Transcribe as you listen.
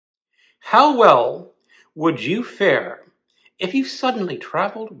How well would you fare if you suddenly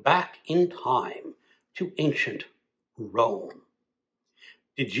traveled back in time to ancient Rome?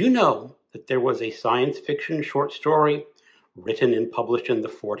 Did you know that there was a science fiction short story written and published in the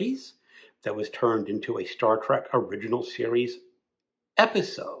 40s that was turned into a Star Trek original series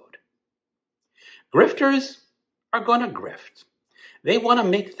episode? Grifters are going to grift. They want to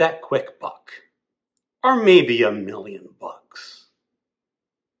make that quick buck, or maybe $1 million.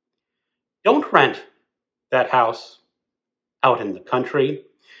 Don't rent that house out in the country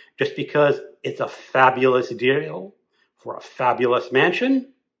just because it's a fabulous deal for a fabulous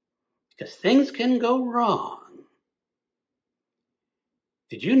mansion, because things can go wrong.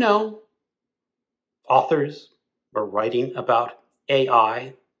 Did you know authors were writing about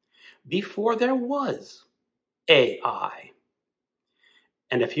AI before there was AI?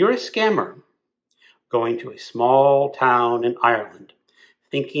 And if you're a scammer going to a small town in Ireland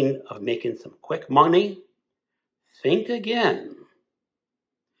thinking of making some quick money, think again.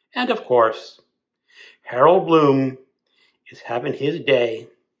 And of course, Harold Bloom is having his day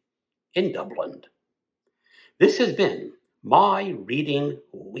in Dublin. This has been my reading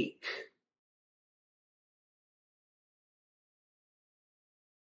week.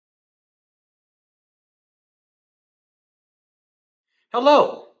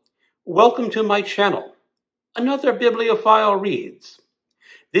 Hello, welcome to my channel. Another bibliophile reads.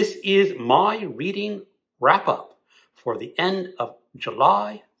 This is my reading wrap-up for the end of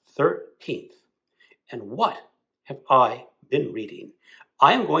July 13th. And what have I been reading?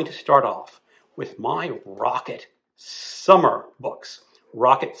 I am going to start off with my Rocket Summer books.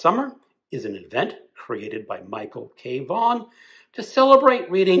 Rocket Summer is an event created by Michael K. Vaughan to celebrate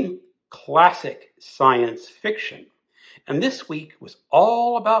reading classic science fiction. And this week was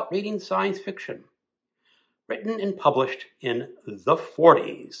all about reading science fiction, written and published in the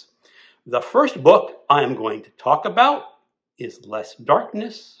 40s. The first book I am going to talk about is Lest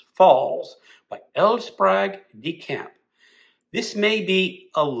Darkness Falls by L. Sprague de Campe. This may be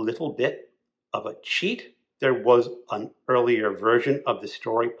a little bit of a cheat. There was an earlier version of the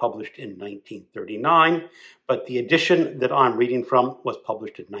story published in 1939, but the edition that I'm reading from was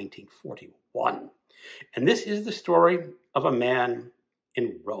published in 1941. And this is the story of a man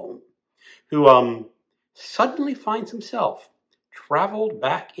in Rome who suddenly finds himself traveled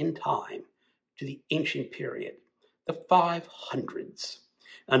back in time to the ancient period, the 500s.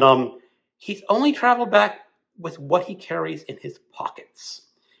 And he's only traveled back with what he carries in his pockets,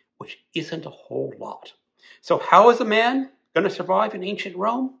 which isn't a whole lot. So how is a man going to survive in ancient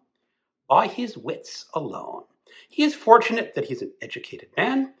Rome? By his wits alone. He is fortunate that he's an educated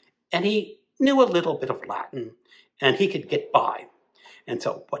man, and he knew a little bit of Latin, and he could get by. And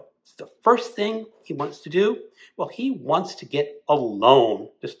so what's the first thing he wants to do? Well, he wants to get a loan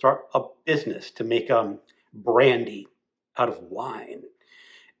to start a business to make brandy out of wine.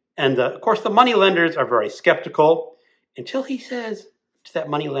 And of course, the moneylenders are very skeptical until he says to that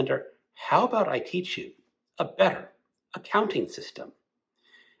moneylender, how about I teach you a better accounting system?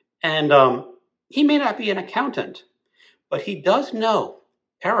 And he may not be an accountant, but he does know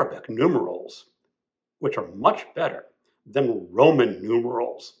Arabic numerals, which are much better than Roman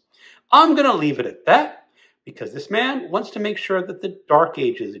numerals. I'm going to leave it at that because this man wants to make sure that the Dark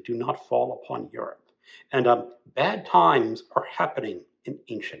Ages do not fall upon Europe. And bad times are happening in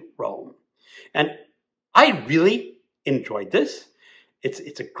ancient Rome. And I really enjoyed this.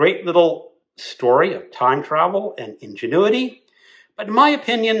 It's a great little story of time travel and ingenuity. But in my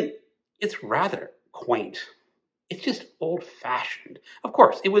opinion, it's rather quaint. It's just old-fashioned. Of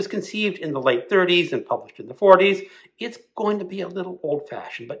course, it was conceived in the late 30s and published in the 40s. It's going to be a little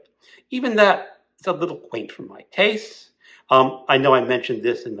old-fashioned, but even that is a little quaint for my tastes. I know I mentioned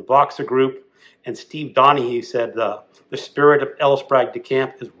this in the Boxer group, and Steve Donahue said the spirit of L. Sprague de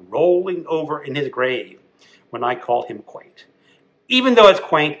Campe is rolling over in his grave when I call him quaint. Even though it's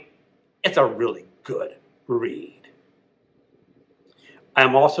quaint, it's a really good read. I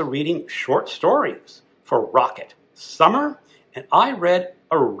am also reading short stories for Rocket Summer, and I read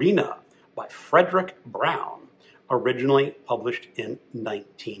Arena by Fredric Brown, originally published in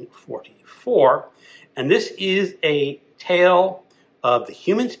 1944. And this is a tale of the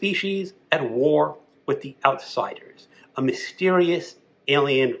human species at war with the outsiders, a mysterious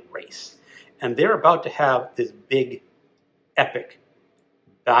alien race. And they're about to have this big, epic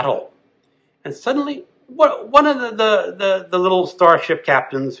battle. And suddenly, one of the little starship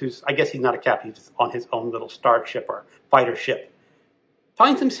captains, who's, I guess he's not a captain, he's just on his own little starship or fighter ship,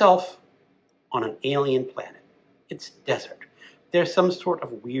 finds himself on an alien planet. It's desert. There's some sort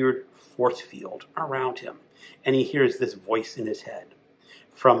of weird force field around him, and he hears this voice in his head.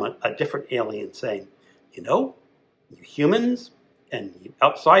 from a different alien saying, you know, you humans and you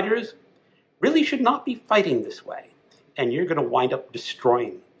outsiders really should not be fighting this way, and you're going to wind up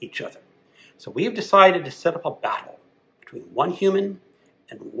destroying each other. So we have decided to set up a battle between one human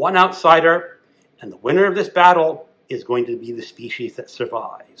and one outsider, and the winner of this battle is going to be the species that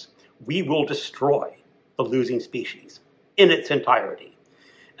survives. We will destroy the losing species in its entirety.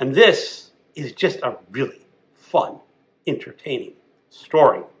 And this is just a really fun, entertaining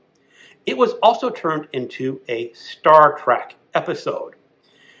story. It was also turned into a Star Trek episode.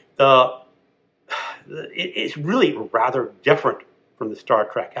 It's really rather different from the Star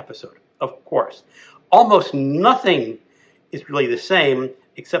Trek episode, of course. Almost nothing is really the same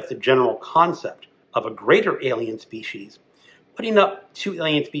except the general concept of a greater alien species putting up two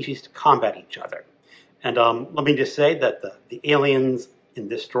alien species to combat each other. And let me just say that the aliens in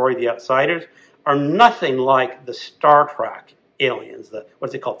this story, the outsiders, are nothing like the Star Trek aliens.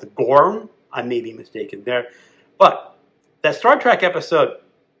 What's it called? The Gorn? I may be mistaken there. But that Star Trek episode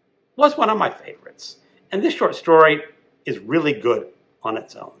was one of my favorites. And this short story is really good on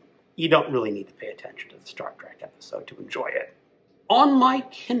its own. You don't really need to pay attention to the Star Trek episode to enjoy it. On my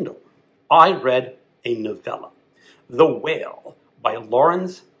Kindle, I read a novella, The Whale by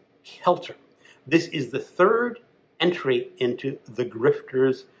Lawrence Kelter. This is the third entry into the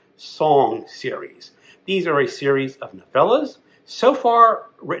Grifters song series. These are a series of novellas, so far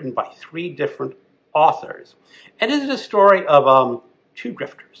written by 3 different authors. And it is a story of 2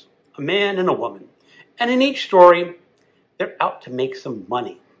 grifters, a man and a woman. And in each story, they're out to make some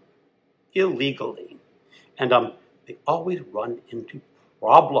money, illegally. And they always run into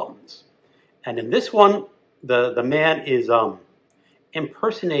problems. And in this one, the man is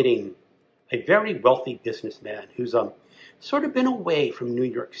impersonating a very wealthy businessman who's sort of been away from New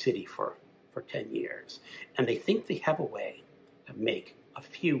York City for 10 years. And they think they have a way to make a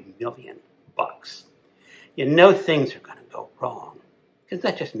few $million. You know things are going to go wrong, because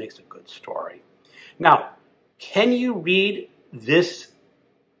that just makes a good story. Now, can you read this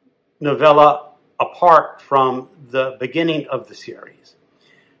novella apart from the beginning of the series?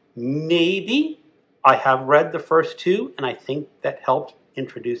 Maybe. I have read the first 2, and I think that helped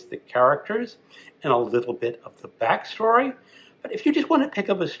introduce the characters and a little bit of the backstory. But if you just want to pick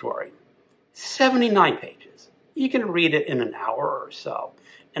up a story, 79 pages, you can read it in an hour or so.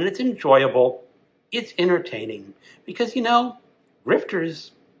 And it's enjoyable, it's entertaining, because, you know,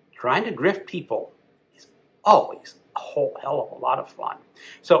 grifters trying to grift people is always a whole hell of a lot of fun.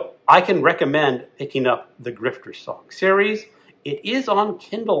 So I can recommend picking up the Grifter Song series. It is on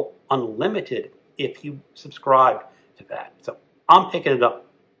Kindle Unlimited if you subscribe to that. So I'm picking it up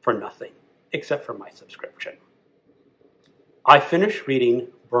for nothing, except for my subscription. I finished reading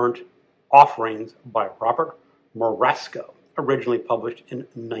Burnt Offerings by Robert Marasco, originally published in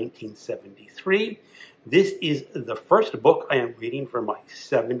 1973. This is the first book I am reading for my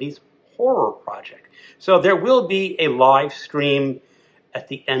 70s horror project. So there will be a live stream at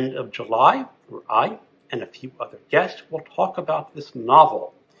the end of July where I and a few other guests will talk about this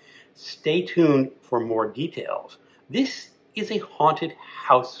novel. Stay tuned for more details. This is a haunted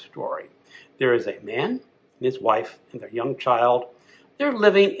house story. There is a man and his wife and their young child. They're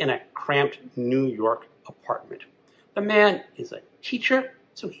living in a cramped New York apartment. The man is a teacher,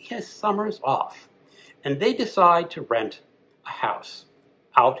 so he has summers off. And they decide to rent a house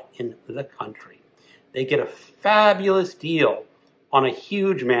out in the country. They get a fabulous deal on a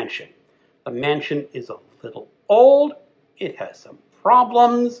huge mansion. The mansion is a little old, it has some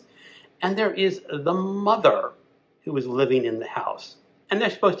problems, and there is the mother who is living in the house. And they're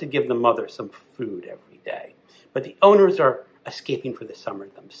supposed to give the mother some food every day. But the owners are escaping for the summer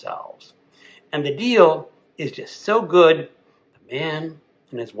themselves. And the deal is just so good, the man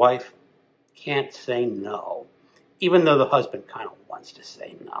and his wife can't say no, even though the husband kind of wants to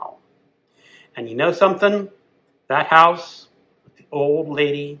say no. And you know something? That house with the old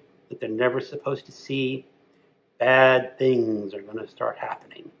lady that they're never supposed to see, bad things are going to start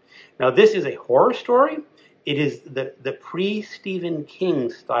happening. Now, this is a horror story. It is the pre-Stephen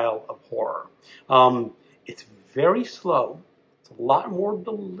King style of horror. It's very slow. It's a lot more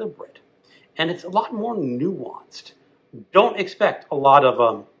deliberate. And it's a lot more nuanced. Don't expect a lot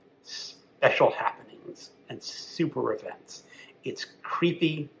of special happenings and super events. It's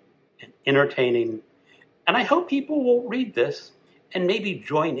creepy and entertaining. And I hope people will read this and maybe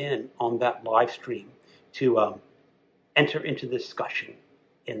join in on that live stream to enter into the discussion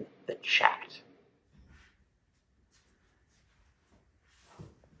in the chat.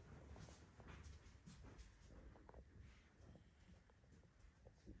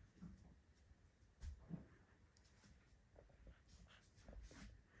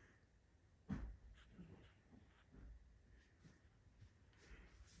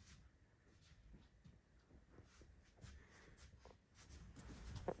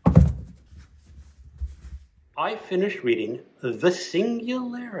 I finished reading The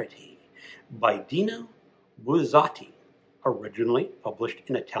Singularity by Dino Buzzati, originally published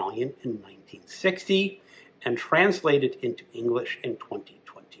in Italian in 1960 and translated into English in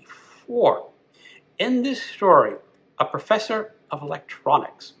 2024. In this story, a professor of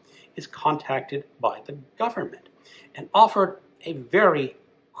electronics is contacted by the government and offered a very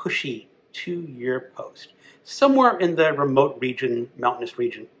cushy 2-year post somewhere in the remote region, mountainous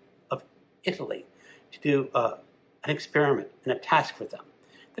region of Italy to do an experiment and a task for them.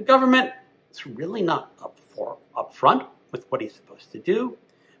 The government is really not upfront with what he's supposed to do,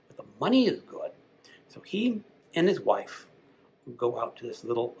 but the money is good. So he and his wife go out to this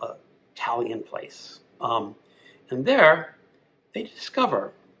little Italian place. And there they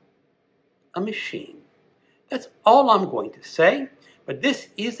discover a machine. That's all I'm going to say, but this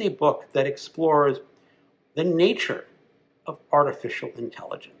is a book that explores the nature of artificial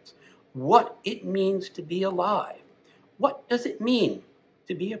intelligence, what it means to be alive. What does it mean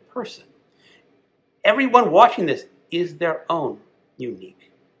to be a person? Everyone watching this is their own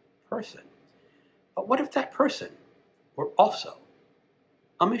unique person. But what if that person were also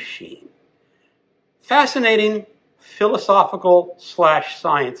a machine? Fascinating philosophical /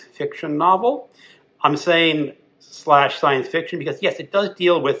 science fiction novel. I'm saying / science fiction because, yes, it does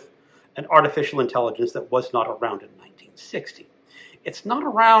deal with an artificial intelligence that was not around in 1960. It's not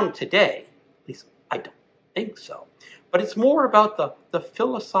around today, at least I don't think so, but it's more about the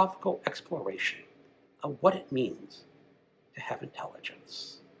philosophical exploration of what it means to have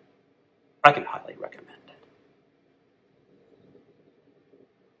intelligence. I can highly recommend it.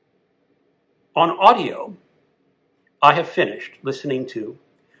 On audio, I have finished listening to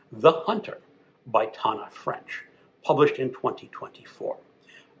The Hunter by Tana French, published in 2024.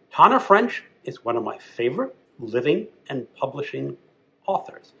 Tana French is one of my favorite living and publishing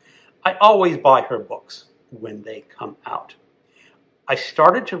authors. I always buy her books when they come out. I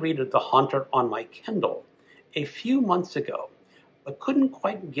started to read The Hunter on my Kindle a few months ago, but couldn't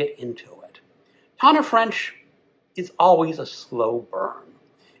quite get into it. Tana French is always a slow burn,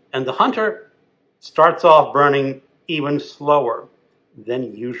 and The Hunter starts off burning even slower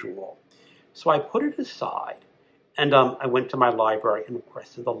than usual. So I put it aside, and I went to my library and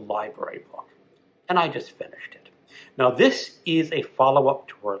requested the library book, and I just finished it. Now, this is a follow-up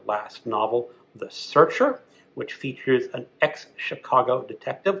to her last novel, The Searcher, which features an ex-Chicago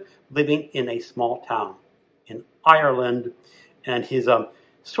detective living in a small town in Ireland, and he's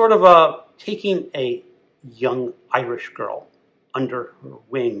sort of taking a young Irish girl under her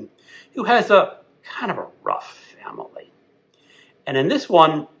wing who has a kind of a rough family. And in this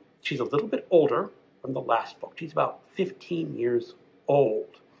one, she's a little bit older from the last book. She's about 15 years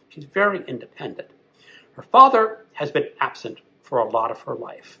old. She's very independent. Her father has been absent for a lot of her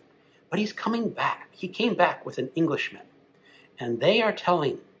life, but he's coming back. He came back with an Englishman, and they are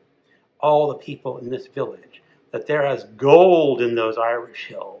telling all the people in this village that there is gold in those Irish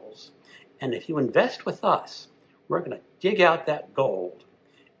hills, and if you invest with us, we're going to dig out that gold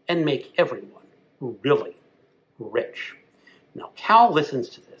and make everyone really rich. Now, Cal listens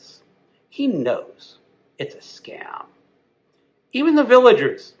to this. He knows it's a scam. Even the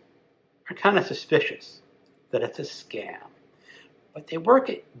villagers are kind of suspicious that it's a scam. But they work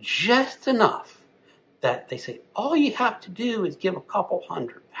it just enough that they say, all you have to do is give a couple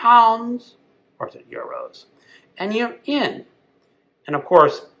 £100, or is it euros, and you're in. And of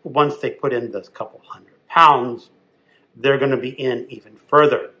course, once they put in those couple £100, they're going to be in even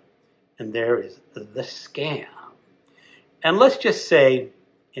further. And there is the scam. And let's just say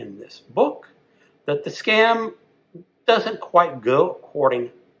in this book that the scam doesn't quite go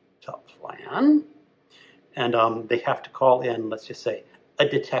according to plan. And they have to call in, let's just say, a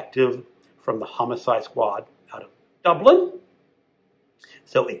detective from the homicide squad out of Dublin.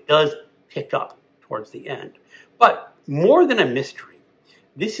 So it does pick up towards the end. But more than a mystery,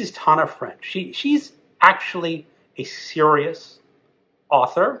 this is Tana French. She's actually a serious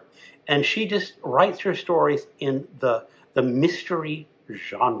author, and she just writes her stories in the mystery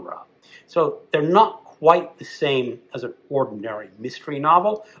genre. So they're not quite the same as an ordinary mystery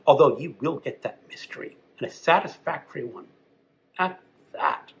novel, although you will get that mystery, and a satisfactory one at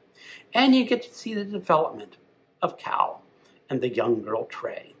that. And you get to see the development of Cal and the young girl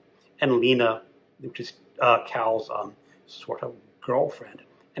Trey, and Lena, which is Cal's sort of girlfriend,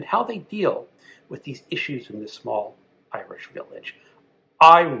 and how they deal with these issues in this small Irish village.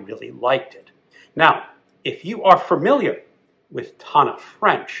 I really liked it. Now, if you are familiar with Tana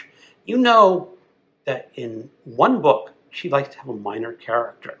French, you know that in one book, she likes to have a minor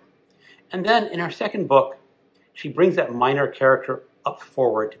character. And then in her second book, she brings that minor character up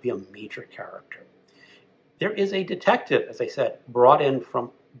forward to be a major character. there is a detective, as I said, brought in from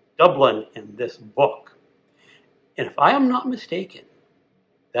Dublin in this book. And if I am not mistaken,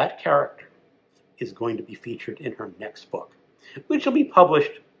 that character is going to be featured in her next book, which will be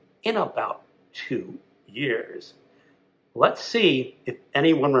published in about 2 years. Let's see if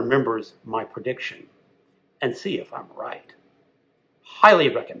anyone remembers my prediction and see if I'm right. Highly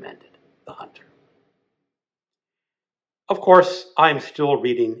recommended, The Hunter. Of course, I'm still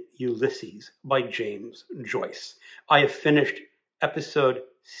reading Ulysses by James Joyce. I have finished episode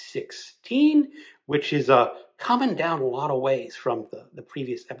 16, which is coming down a lot of ways from the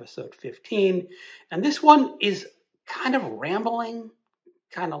previous episode 15. And this one is kind of rambling,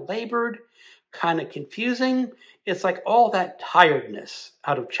 kind of labored, kind of confusing. It's like all that tiredness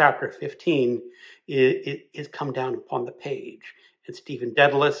out of chapter 15 is come down upon the page. And Stephen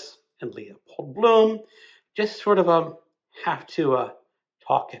Dedalus and Leopold Bloom just sort of have to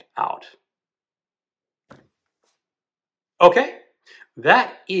talk it out. Okay,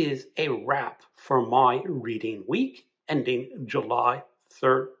 that is a wrap for my reading week ending July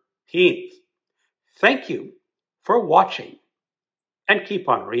 13th. Thank you for watching and keep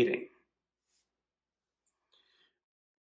on reading.